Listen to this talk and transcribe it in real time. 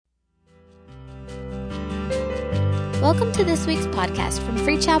Welcome to this week's podcast from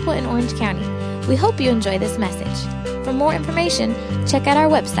Free Chapel in Orange County. We hope you enjoy this message. For more information, check out our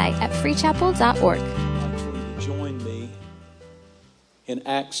website at freechapel.org. I want you to join me in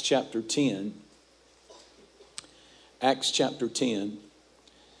Acts chapter 10. Acts chapter 10.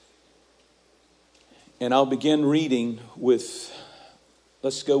 And I'll begin reading with,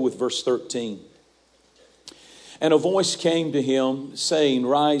 let's go with verse 13. And a voice came to him saying,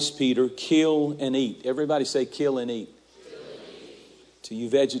 "Rise, Peter, kill and eat." Everybody say kill and eat. Kill and eat. To you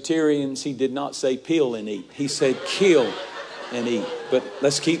vegetarians, he did not say peel and eat. He said kill and eat. But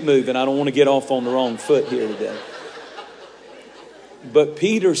let's keep moving. I don't want to get off on the wrong foot here today. But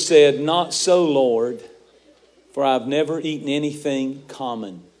Peter said, "Not so, Lord, for I've never eaten anything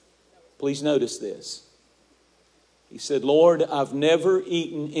common." Please notice this. He said, "Lord, I've never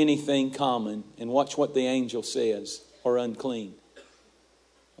eaten anything common." And watch what the angel says, or unclean.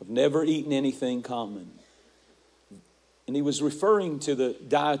 I've never eaten anything common. And he was referring to the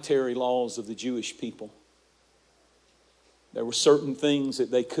dietary laws of the Jewish people. There were certain things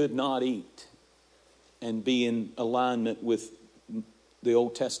that they could not eat and be in alignment with the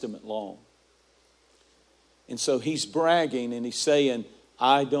Old Testament law. And so he's bragging and he's saying,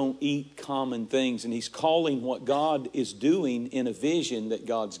 "I don't eat common things." And he's calling what God is doing in a vision that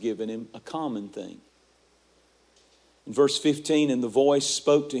God's given him a common thing. In verse 15, and the voice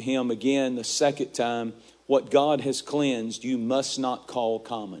spoke to him again the second time, "What God has cleansed, you must not call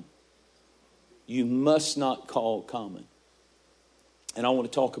common." You must not call common. And I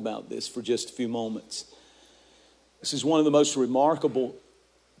want to talk about this for just a few moments. This is one of the most remarkable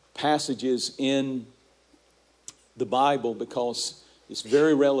passages in the Bible because it's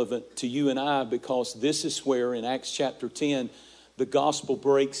very relevant to you and I, because this is where in Acts chapter 10, the gospel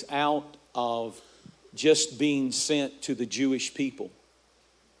breaks out of just being sent to the Jewish people.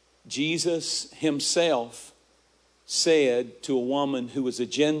 Jesus himself said to a woman who was a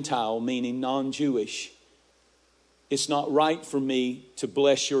Gentile, meaning non-Jewish, "It's not right for me to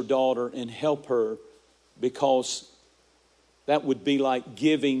bless your daughter and help her, because that would be like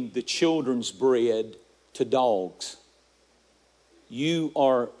giving the children's bread to dogs. You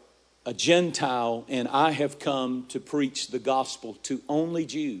are a Gentile, and I have come to preach the gospel to only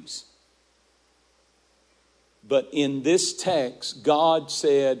Jews." But in this text, God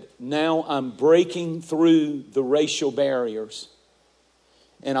said, now I'm breaking through the racial barriers,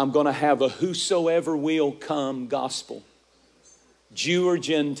 and I'm going to have a whosoever will come gospel. Jew or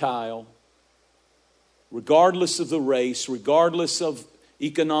Gentile, regardless of the race, regardless of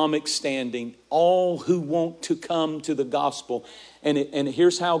economic standing, all who want to come to the gospel. And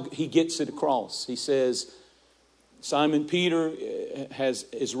here's how he gets it across. He says, Simon Peter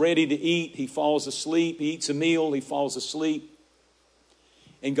is ready to eat. He falls asleep. He eats a meal. He falls asleep.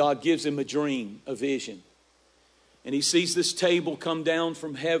 And God gives him a dream, a vision. And he sees this table come down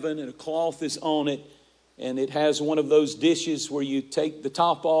from heaven, and a cloth is on it. And it has one of those dishes where you take the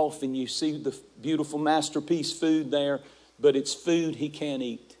top off and you see the beautiful masterpiece food there. But it's food he can't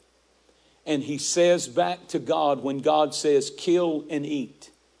eat. And he says back to God, when God says, "Kill and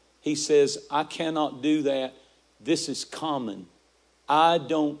eat," he says, "I cannot do that. This is common. I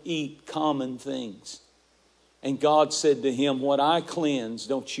don't eat common things." And God said to him, "What I cleanse,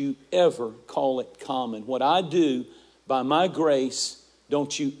 don't you ever call it common. What I do by my grace,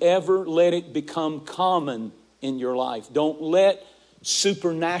 don't you ever let it become common in your life. Don't let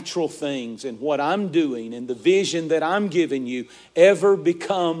supernatural things and what I'm doing and the vision that I'm giving you ever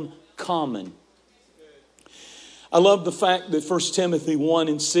become common." I love the fact that 1 Timothy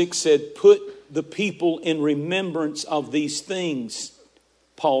 1:6 said, "Put the people in remembrance of these things,"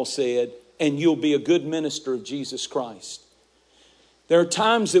 Paul said, "and you'll be a good minister of Jesus Christ." There are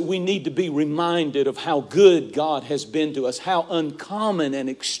times that we need to be reminded of how good God has been to us, how uncommon and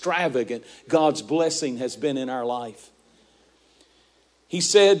extravagant God's blessing has been in our life. He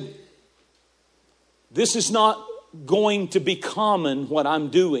said, "This is not going to be common what I'm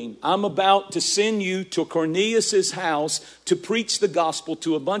doing. I'm about to send you to Cornelius' house to preach the gospel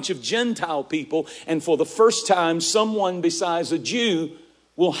to a bunch of Gentile people. And for the first time, someone besides a Jew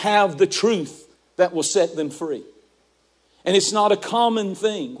will have the truth that will set them free." And it's not a common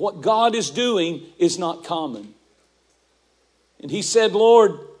thing. What God is doing is not common. And he said,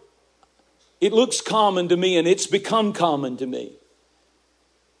 "Lord, it looks common to me and it's become common to me."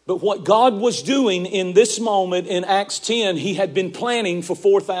 But what God was doing in this moment in Acts 10, he had been planning for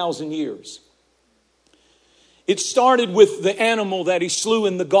 4,000 years. It started with the animal that he slew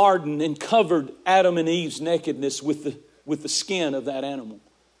in the garden and covered Adam and Eve's nakedness with the skin of that animal.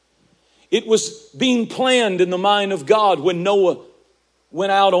 It was being planned in the mind of God when Noah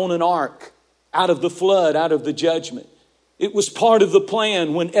went out on an ark out of the flood, out of the judgment. It was part of the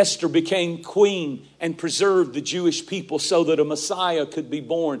plan when Esther became queen and preserved the Jewish people so that a Messiah could be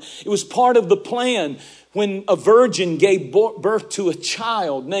born. It was part of the plan when a virgin gave birth to a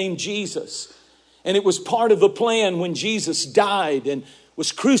child named Jesus. And it was part of the plan when Jesus died and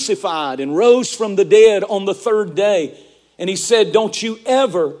was crucified and rose from the dead on the third day. And he said, don't you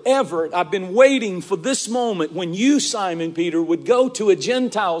ever, I've been waiting for this moment when you, Simon Peter, would go to a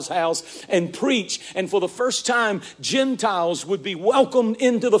Gentile's house and preach. And for the first time, Gentiles would be welcomed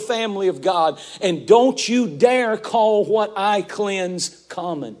into the family of God. And don't you dare call what I cleanse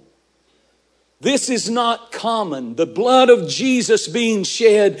common. This is not common. The blood of Jesus being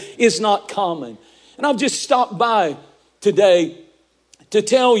shed is not common. And I've just stopped by today to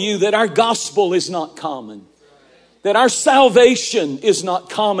tell you that our gospel is not common. That our salvation is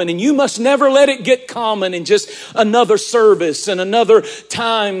not common, and you must never let it get common in just another service and another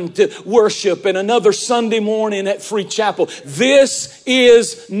time to worship and another Sunday morning at Free Chapel. This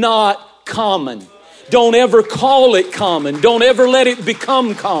is not common. Don't ever call it common. Don't ever let it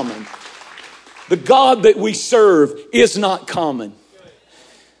become common. The God that we serve is not common.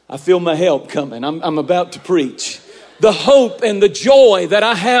 I feel my help coming. I'm about to preach. The hope and the joy that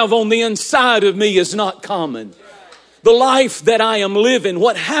I have on the inside of me is not common. The life that I am living,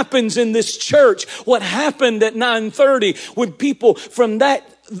 what happens in this church, what happened at 9:30 when people from that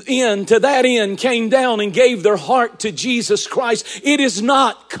end to that end came down and gave their heart to Jesus Christ. It is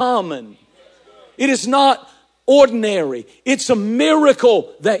not common. It is not ordinary. It's a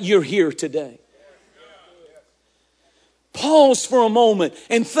miracle that you're here today. Pause for a moment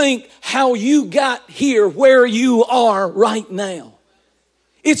and think how you got here where you are right now.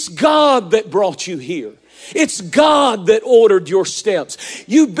 It's God that brought you here. It's God that ordered your steps.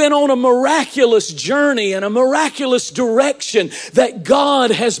 You've been on a miraculous journey and a miraculous direction that God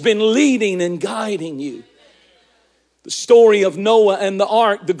has been leading and guiding you. The story of Noah and the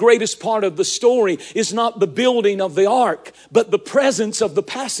ark, the greatest part of the story is not the building of the ark, but the presence of the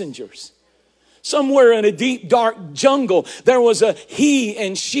passengers. Somewhere in a deep, dark jungle, there was a he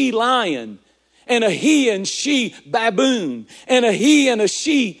and she lion, and a he and she baboon, and a he and a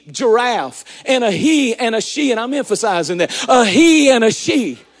she giraffe, and a he and a she, and I'm emphasizing that, a he and a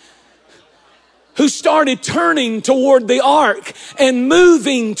she, who started turning toward the ark and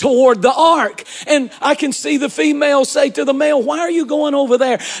moving toward the ark. And I can see the female say to the male, why are you going over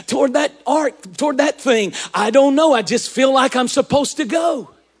there toward that ark, toward that thing? I don't know. I just feel like I'm supposed to go.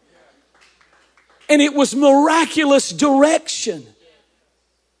 And it was miraculous direction.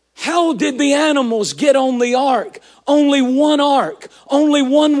 How did the animals get on the ark? Only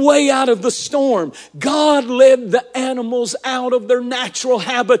one way out of the storm. God led the animals out of their natural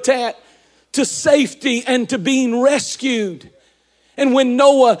habitat to safety and to being rescued. And when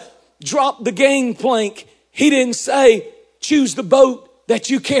Noah dropped the gangplank, he didn't say, choose the boat that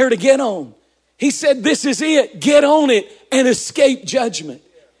you care to get on. He said, this is it. Get on it and escape judgment.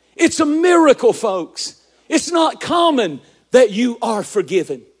 It's a miracle, folks. It's not common that you are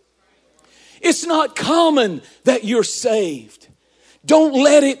forgiven. It's not common that you're saved. Don't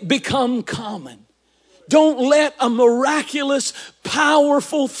let it become common. Don't let a miraculous,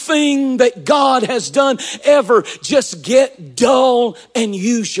 powerful thing that God has done ever just get dull and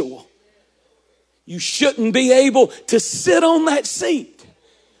usual. You shouldn't be able to sit on that seat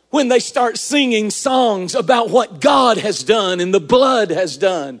when they start singing songs about what God has done and the blood has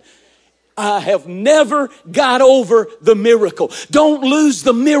done. I have never got over the miracle. Don't lose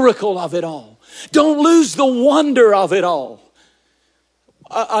the miracle of it all. Don't lose the wonder of it all.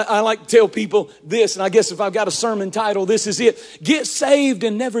 I like to tell people this, and I guess if I've got a sermon title, this is it. Get saved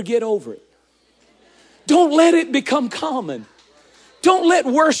and never get over it. Don't let it become common. Don't let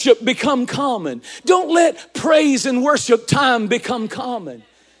worship become common. Don't let praise and worship time become common.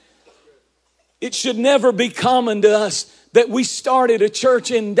 It should never be common to us that we started a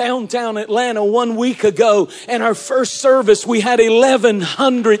church in downtown Atlanta 1 week ago, and our first service we had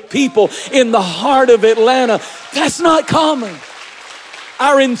 1,100 people in the heart of Atlanta. That's not common.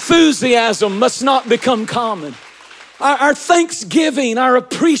 Our enthusiasm must not become common. Our thanksgiving, our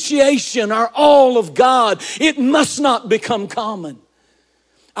appreciation, our all of God, it must not become common.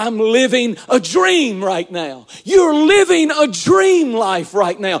 I'm living a dream right now. You're living a dream life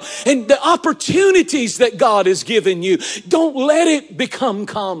right now. And the opportunities that God has given you, don't let it become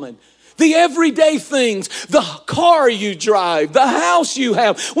common. The everyday things, the car you drive, the house you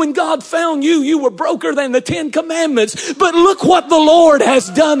have. When God found you, you were broker than the 10 Commandments. But look what the Lord has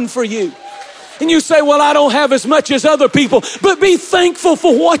done for you. And you say, well, I don't have as much as other people. But be thankful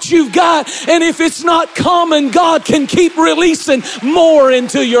for what you've got. And if it's not common, God can keep releasing more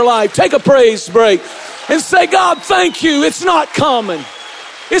into your life. Take a praise break and say, God, thank you. It's not common.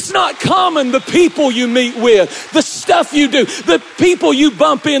 It's not common, the people you meet with, the stuff you do, the people you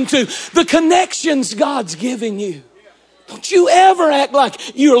bump into, the connections God's giving you. Don't you ever act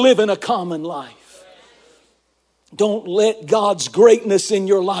like you're living a common life. Don't let God's greatness in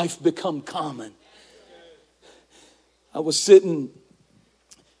your life become common. I was sitting,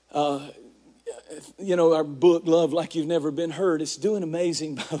 our book, Love Like You've Never Been Heard. It's doing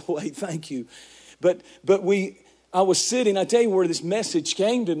amazing, by the way. Thank you. But I was sitting, I tell you where this message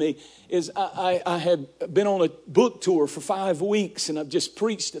came to me is I had been on a book tour for 5 weeks, and I've just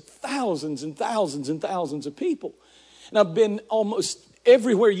preached to thousands and thousands and thousands of people. And I've been almost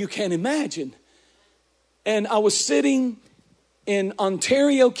everywhere you can imagine. And I was sitting in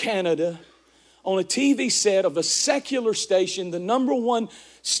Ontario, Canada, on a TV set of a secular station, the number one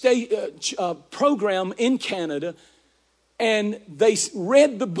program in Canada. And they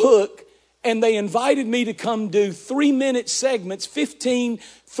read the book, and they invited me to come do 3-minute segments,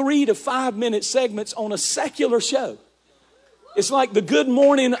 3 to 5 minute segments on a secular show. It's like the Good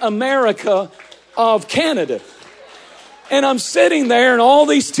Morning America of Canada. And I'm sitting there and all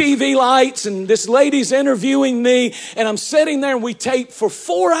these TV lights and this lady's interviewing me. And I'm sitting there and we tape for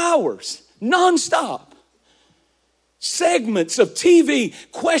 4 hours, nonstop. Segments of TV,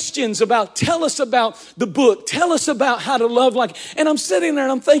 questions about, tell us about the book. Tell us about how to love like. And I'm sitting there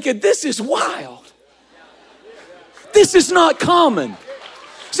and I'm thinking, this is wild. This is not common.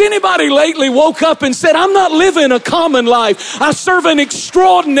 Has anybody lately woke up and said, I'm not living a common life. I serve an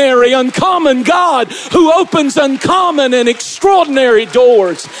extraordinary, uncommon God who opens uncommon and extraordinary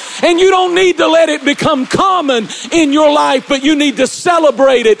doors. And you don't need to let it become common in your life, but you need to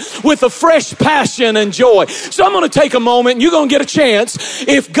celebrate it with a fresh passion and joy. So I'm going to take a moment and you're going to get a chance.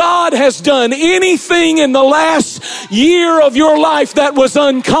 If God has done anything in the last year of your life that was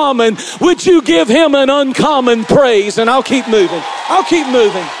uncommon, would you give him an uncommon praise? And I'll keep moving. I'll keep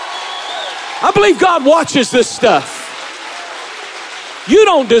moving. I believe God watches this stuff. You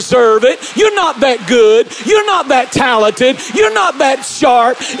don't deserve it. You're not that good. You're not that talented. You're not that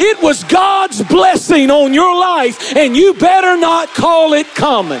sharp. It was God's blessing on your life, and you better not call it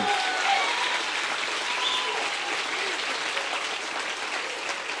common.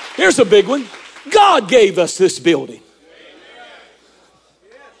 Here's a big one. God gave us this building.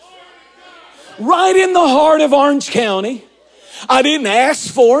 Right in the heart of Orange County. I didn't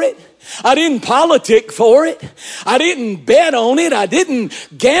ask for it. I didn't politic for it. I didn't bet on it. I didn't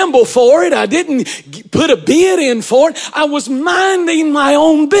gamble for it. I didn't put a bid in for it. I was minding my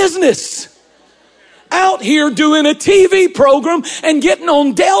own business. Out here doing a TV program and getting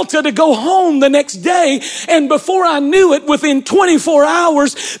on Delta to go home the next day. And before I knew it, within 24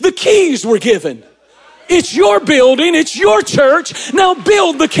 hours, the keys were given. It's your building. It's your church. Now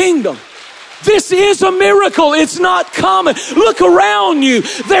build the kingdom. This is a miracle. It's not common. Look around you.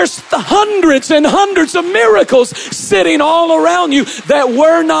 There's hundreds and hundreds of miracles sitting all around you that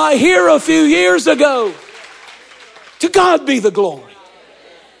were not here a few years ago. To God be the glory.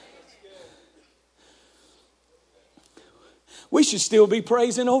 We should still be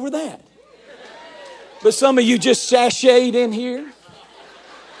praising over that. But some of you just sashayed in here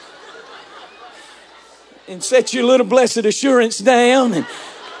and set your little blessed assurance down, and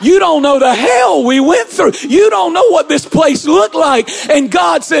you don't know the hell we went through. You don't know what this place looked like. And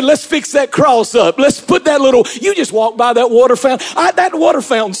God said, let's fix that cross up. Let's put that little, you just walk by that water fountain. That water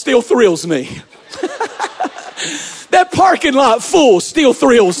fountain still thrills me. That parking lot full still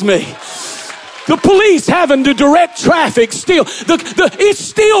thrills me. The police having to direct traffic still, it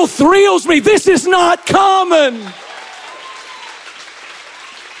still thrills me. This is not common.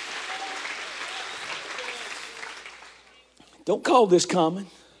 Don't call this common.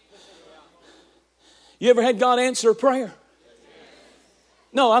 You ever had God answer a prayer?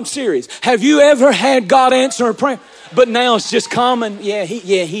 No, I'm serious. Have you ever had God answer a prayer? But now it's just common. Yeah,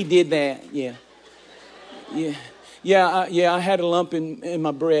 he did that. Yeah. I had a lump in my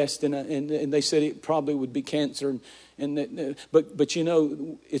breast, and they said it probably would be cancer. But you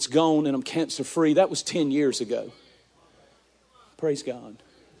know, it's gone, and I'm cancer free. That was 10 years ago. Praise God.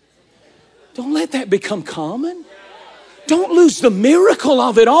 Don't let that become common. Don't lose the miracle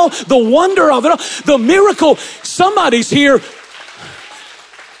of it all, the wonder of it all, the miracle. Somebody's here.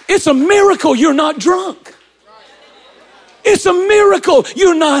 It's a miracle you're not drunk. It's a miracle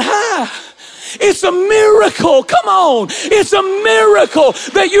you're not high. It's a miracle. Come on. It's a miracle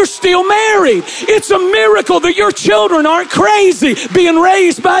that you're still married. It's a miracle that your children aren't crazy being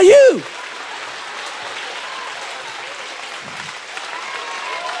raised by you.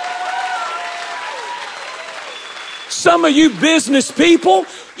 Some of you business people,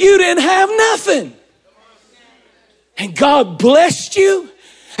 you didn't have nothing. And God blessed you.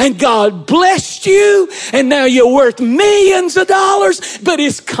 And God blessed you, and now you're worth millions of dollars, but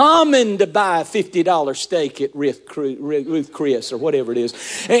it's common to buy a $50 steak at Ruth Chris or whatever it is.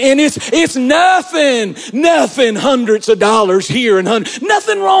 And it's nothing, hundreds of dollars here and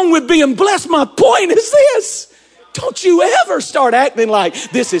nothing wrong with being blessed. My point is this: don't you ever start acting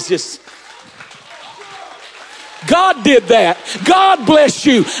like this is just... God did that. God bless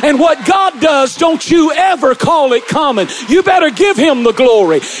you. And what God does, don't you ever call it common. You better give Him the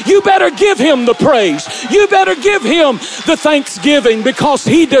glory. You better give Him the praise. You better give Him the thanksgiving, because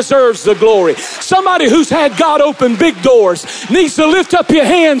He deserves the glory. Somebody who's had God open big doors needs to lift up your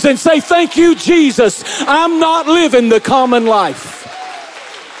hands and say, thank you, Jesus. I'm not living the common life.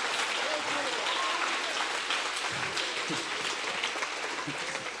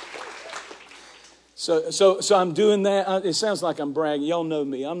 So I'm doing that. It sounds like I'm bragging. Y'all know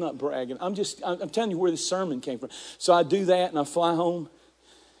me. I'm not bragging. I'm telling you where this sermon came from. So I do that, and I fly home,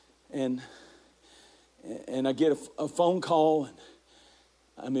 and I get a phone call. And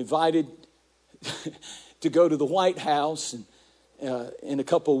I'm invited to go to the White House in a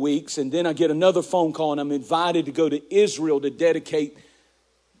couple of weeks, and then I get another phone call, and I'm invited to go to Israel to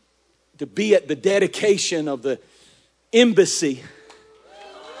be at the dedication of the embassy.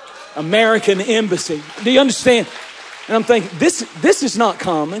 American embassy. Do you understand? And I'm thinking, this is not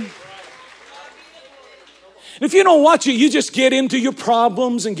common. And if you don't watch it, you just get into your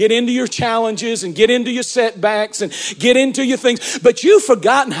problems and get into your challenges and get into your setbacks and get into your things. But you've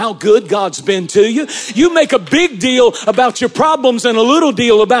forgotten how good God's been to you. You make a big deal about your problems and a little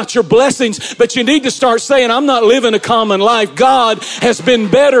deal about your blessings. But you need to start saying, I'm not living a common life. God has been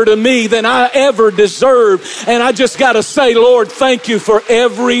better to me than I ever deserved. And I just got to say, Lord, thank you for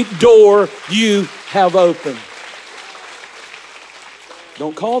every door you have opened.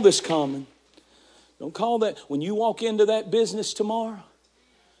 Don't call this common. Don't call that. When you walk into that business tomorrow,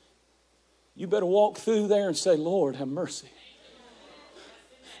 you better walk through there and say, Lord, have mercy.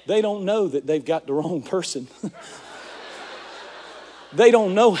 They don't know that they've got the wrong person. They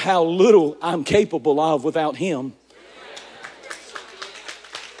don't know how little I'm capable of without Him.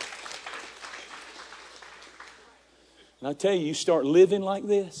 And I tell you, you start living like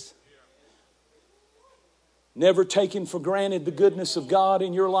this, never taking for granted the goodness of God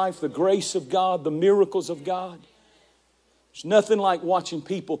in your life, the grace of God, the miracles of God. There's nothing like watching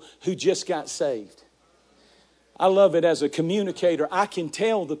people who just got saved. I love it as a communicator. I can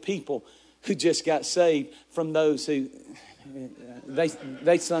tell the people who just got saved from those who,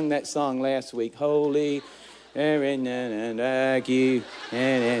 they sung that song last week. Holy, like you,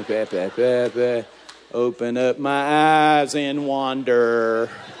 open up my eyes and wonder.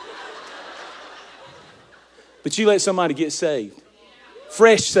 But you let somebody get saved.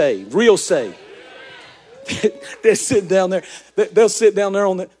 Fresh saved. Real saved. They're sitting down there. They'll sit down there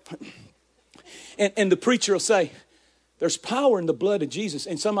on the... And the preacher will say, there's power in the blood of Jesus.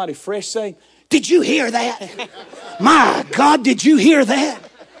 And somebody fresh say, did you hear that? My God, did you hear that?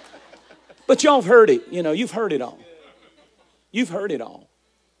 But y'all have heard it. You know, you've heard it all. You've heard it all.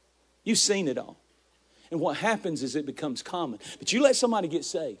 You've seen it all. And what happens is it becomes common. But you let somebody get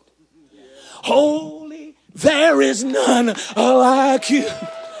saved. Holy, there is none like you.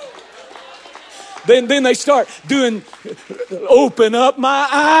 Then they start doing, open up my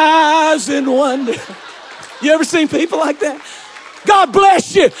eyes and wonder. You ever seen people like that? God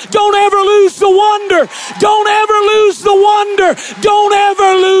bless you. Don't ever lose the wonder. Don't ever lose the wonder. Don't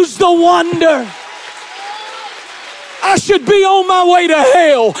ever lose the wonder. I should be on my way to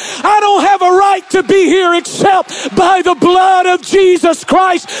hell. I don't have a right to be here except by the blood of Jesus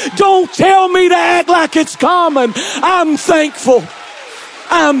Christ. Don't tell me to act like it's common. I'm thankful.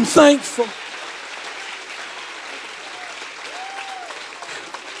 I'm thankful.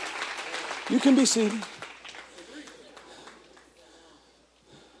 You can be seated.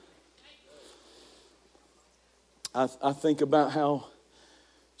 I think about how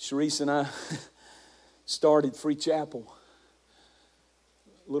Sharice and I started Free Chapel.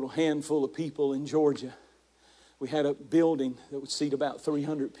 A little handful of people in Georgia. We had a building that would seat about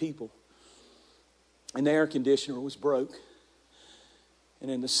 300 people. And the air conditioner was broke. And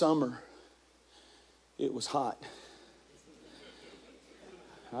in the summer, it was hot.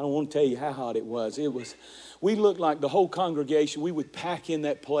 I don't want to tell you how hot it was. We looked like the whole congregation. We would pack in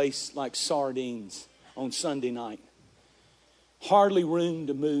that place like sardines on Sunday night. Hardly room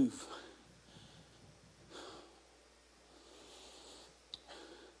to move.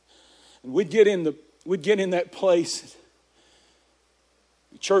 And we'd get in that place.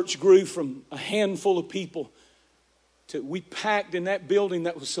 The church grew from a handful of people We packed in that building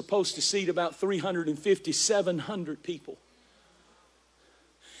that was supposed to seat about 350, 700 people.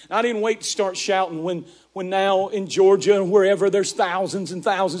 I didn't wait to start shouting when now in Georgia and wherever there's thousands and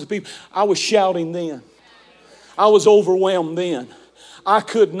thousands of people. I was shouting then. I was overwhelmed then. I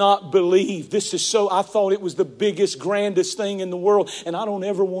could not believe this is so. I thought it was the biggest, grandest thing in the world. And I don't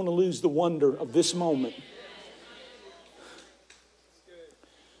ever want to lose the wonder of this moment.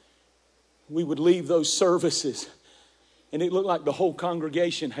 We would leave those services and it looked like the whole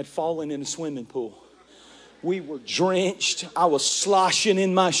congregation had fallen in a swimming pool. We were drenched. I was sloshing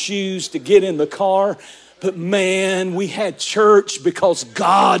in my shoes to get in the car. But man, we had church because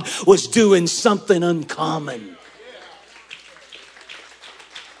God was doing something uncommon.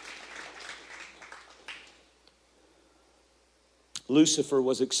 Lucifer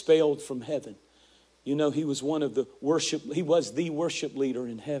was expelled from heaven. You know, he was the worship leader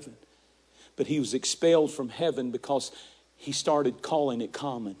in heaven. But he was expelled from heaven because he started calling it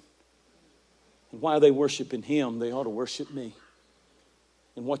common. And while they worshiping him, they ought to worship me.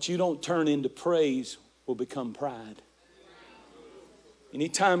 And what you don't turn into praise will become pride.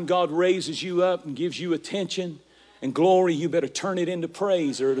 Anytime God raises you up and gives you attention and glory, you better turn it into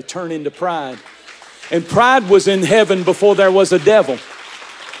praise or it'll turn into pride. And pride was in heaven before there was a devil.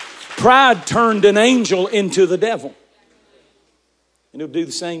 Pride turned an angel into the devil. And it'll do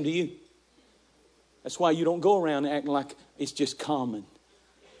the same to you. That's why you don't go around acting like it's just common.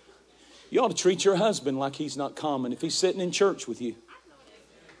 You ought to treat your husband like he's not common if he's sitting in church with you.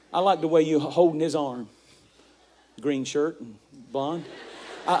 I like the way you're holding his arm. Green shirt and blonde.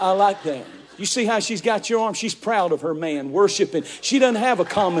 I like that. You see how she's got your arm? She's proud of her man, worshiping. She doesn't have a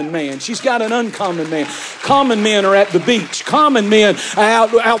common man. She's got an uncommon man. Common men are at the beach. Common men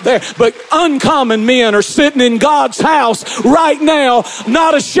are out there. But uncommon men are sitting in God's house right now,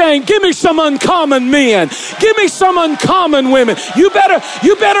 not ashamed. Give me some uncommon men. Give me some uncommon women. You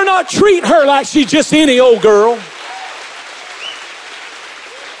better not treat her like she's just any old girl.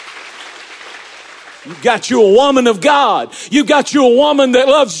 You've got you a woman of God. You've got you a woman that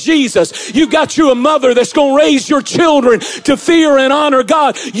loves Jesus. You've got you a mother that's going to raise your children to fear and honor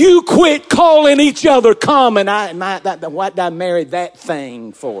God. You quit calling each other common. What did I marry that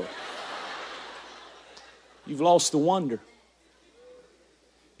thing for? You've lost the wonder.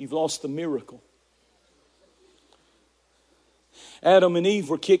 You've lost the miracle. Adam and Eve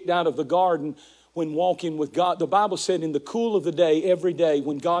were kicked out of the garden when walking with God. The Bible said in the cool of the day, every day,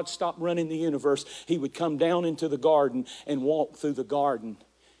 when God stopped running the universe, he would come down into the garden and walk through the garden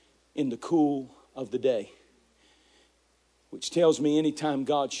in the cool of the day. Which tells me anytime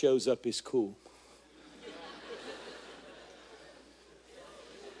God shows up is cool.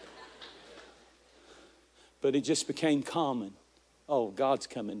 But it just became common. Oh, God's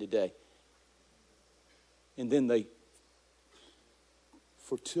coming today. And then they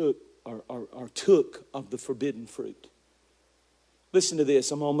took of the forbidden fruit. Listen to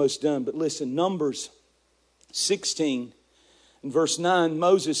this. I'm almost done. But listen, Numbers 16 and verse 9,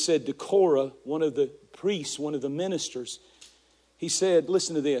 Moses said to Korah, one of the priests, one of the ministers, he said,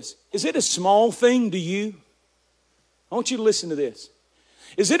 listen to this. Is it a small thing to you? I want you to listen to this.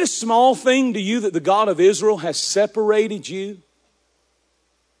 Is it a small thing to you that the God of Israel has separated you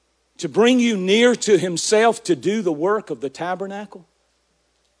to bring you near to himself to do the work of the tabernacle?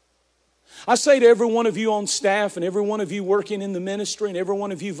 I say to every one of you on staff and every one of you working in the ministry and every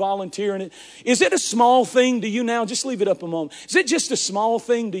one of you volunteering it, is it a small thing to you now? Just leave it up a moment. Is it just a small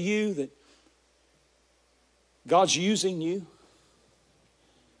thing to you that God's using you?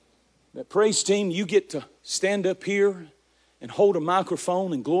 That praise team, you get to stand up here and hold a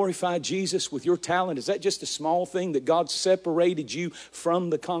microphone and glorify Jesus with your talent. Is that just a small thing that God separated you from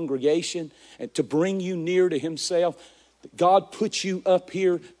the congregation and to bring you near to himself? God put you up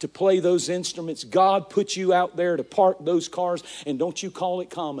here to play those instruments. God put you out there to park those cars. And don't you call it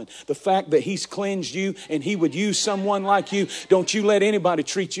common. The fact that he's cleansed you and he would use someone like you, don't you let anybody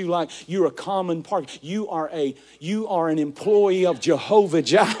treat you like you're a common park. You are an employee of Jehovah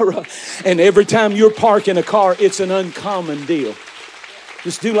Jireh. And every time you're parking a car, it's an uncommon deal.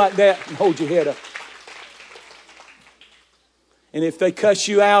 Just do like that and hold your head up. And if they cuss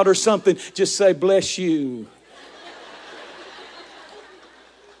you out or something, just say, bless you.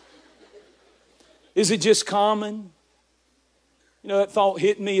 Is it just common? You know, that thought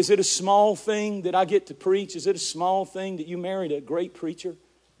hit me. Is it a small thing that I get to preach? Is it a small thing that you married a great preacher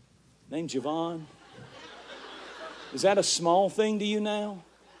named Javon? Is that a small thing to you now?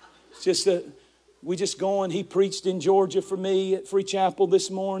 It's just that we just going. He preached in Georgia for me at Free Chapel this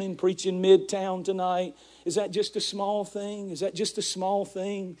morning, preaching Midtown tonight. Is that just a small thing? Is that just a small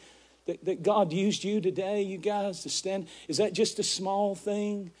thing that God used you today, you guys, to stand? Is that just a small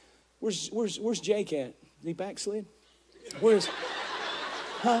thing? Where's Jake at? Is he backslid?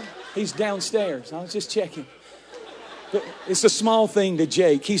 Huh? He's downstairs. I was just checking. But it's a small thing to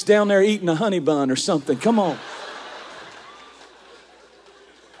Jake. He's down there eating a honey bun or something. Come on.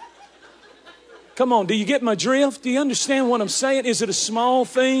 Come on, do you get my drift? Do you understand what I'm saying? Is it a small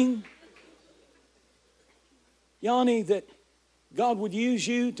thing? Yanni, that God would use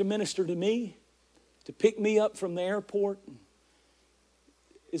you to minister to me, to pick me up from the airport.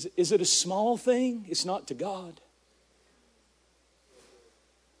 Is it a small thing? It's not to God.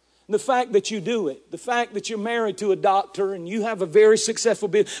 The fact that you do it, the fact that you're married to a doctor and you have a very successful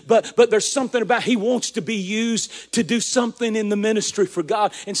business, but there's something about he wants to be used to do something in the ministry for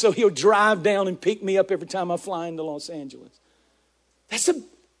God. And so he'll drive down and pick me up every time I fly into Los Angeles.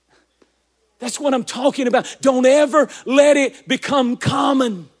 That's what I'm talking about. Don't ever let it become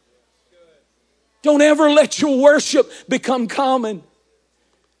common. Don't ever let your worship become common.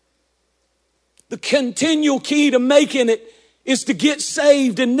 The continual key to making it is to get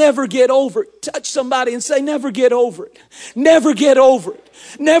saved and never get over it. Touch somebody and say, never get over it. Never get over it.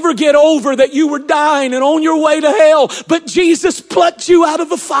 Never get over that you were dying and on your way to hell, but Jesus plucked you out of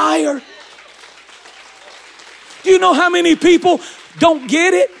the fire. Do you know how many people don't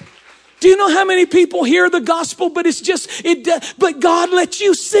get it? Do you know how many people hear the gospel, but but God lets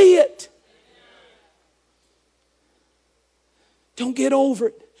you see it? Don't get over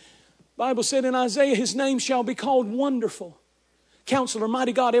it. The Bible said in Isaiah, his name shall be called Wonderful, Counselor,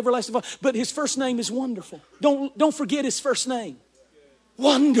 Mighty God, Everlasting Father. But his first name is Wonderful. Don't forget his first name.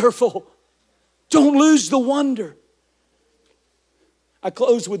 Wonderful. Don't lose the wonder. I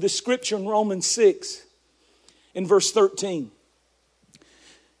close with this scripture in Romans 6 in verse 13.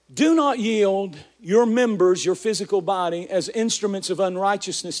 Do not yield your members, your physical body, as instruments of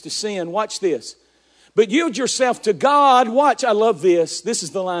unrighteousness to sin. Watch this. But yield yourself to God. Watch, I love this. This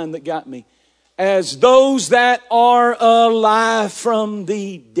is the line that got me. As those that are alive from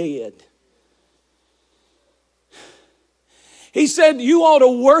the dead. He said you ought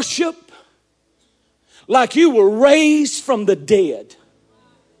to worship like you were raised from the dead.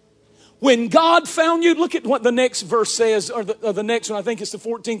 When God found you, look at what the next verse says, or the next one, I think it's the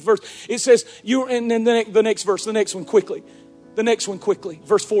 14th verse. It says, and then the next verse, the next one quickly. The next one quickly,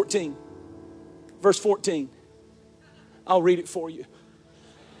 verse 14. Verse 14. I'll read it for you.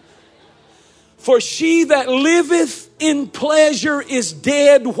 For she that liveth in pleasure is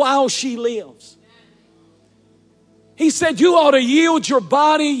dead while she lives. He said you ought to yield your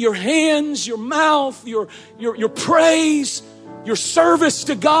body, your hands, your mouth, your praise, your service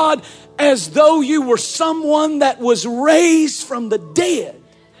to God as though you were someone that was raised from the dead.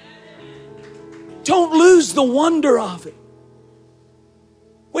 Don't lose the wonder of it.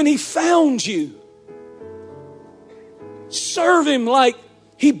 When he found you, serve him like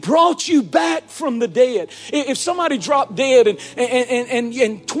he brought you back from the dead. If somebody dropped dead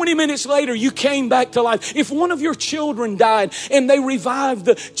and 20 minutes later you came back to life. If one of your children died and they revived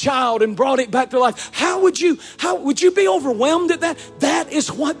the child and brought it back to life, how would you be overwhelmed at that? That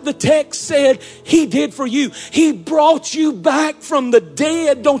is what the text said he did for you. He brought you back from the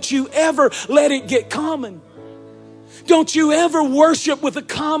dead. Don't you ever let it get common. Don't you ever worship with a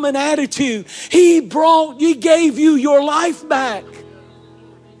common attitude. He gave you your life back.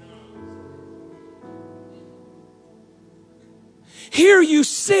 Here you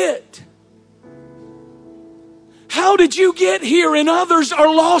sit. How did you get here and others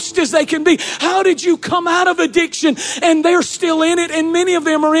are lost as they can be? How did you come out of addiction and they're still in it and many of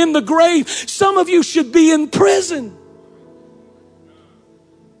them are in the grave? Some of you should be in prison.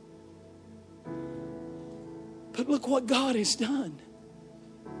 But look what God has done.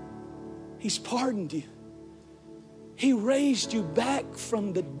 He's pardoned you. He raised you back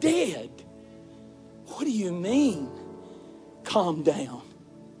from the dead. What do you mean? Calm down.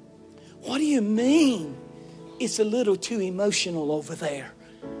 What do you mean? It's a little too emotional over there.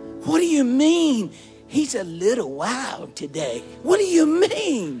 What do you mean? He's a little wild today. What do you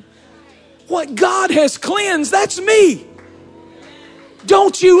mean? What God has cleansed, that's me.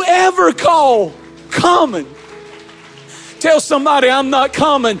 Don't you ever call common. Tell somebody I'm not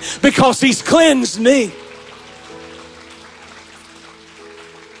common because he's cleansed me.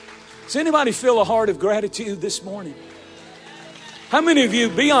 Does anybody feel a heart of gratitude this morning? How many of you,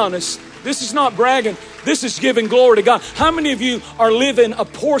 be honest, this is not bragging, This is giving glory to God. How many of you are living a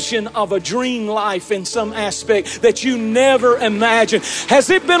portion of a dream life in some aspect that you never imagined? Has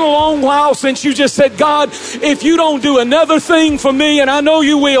it been a long while since you just said, God, if you don't do another thing for me, and I know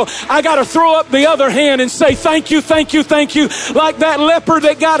you will, I got to throw up the other hand and say, thank you, thank you, thank you. Like that leper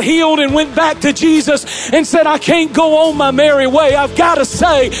that got healed and went back to Jesus and said, I can't go on my merry way. I've got to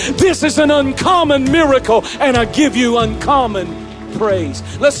say, this is an uncommon miracle, and I give you uncommon praise.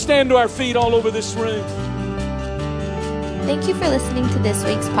 Let's stand to our feet all over this room. Thank you for listening to this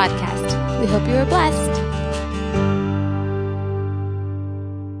week's podcast. We hope you were blessed.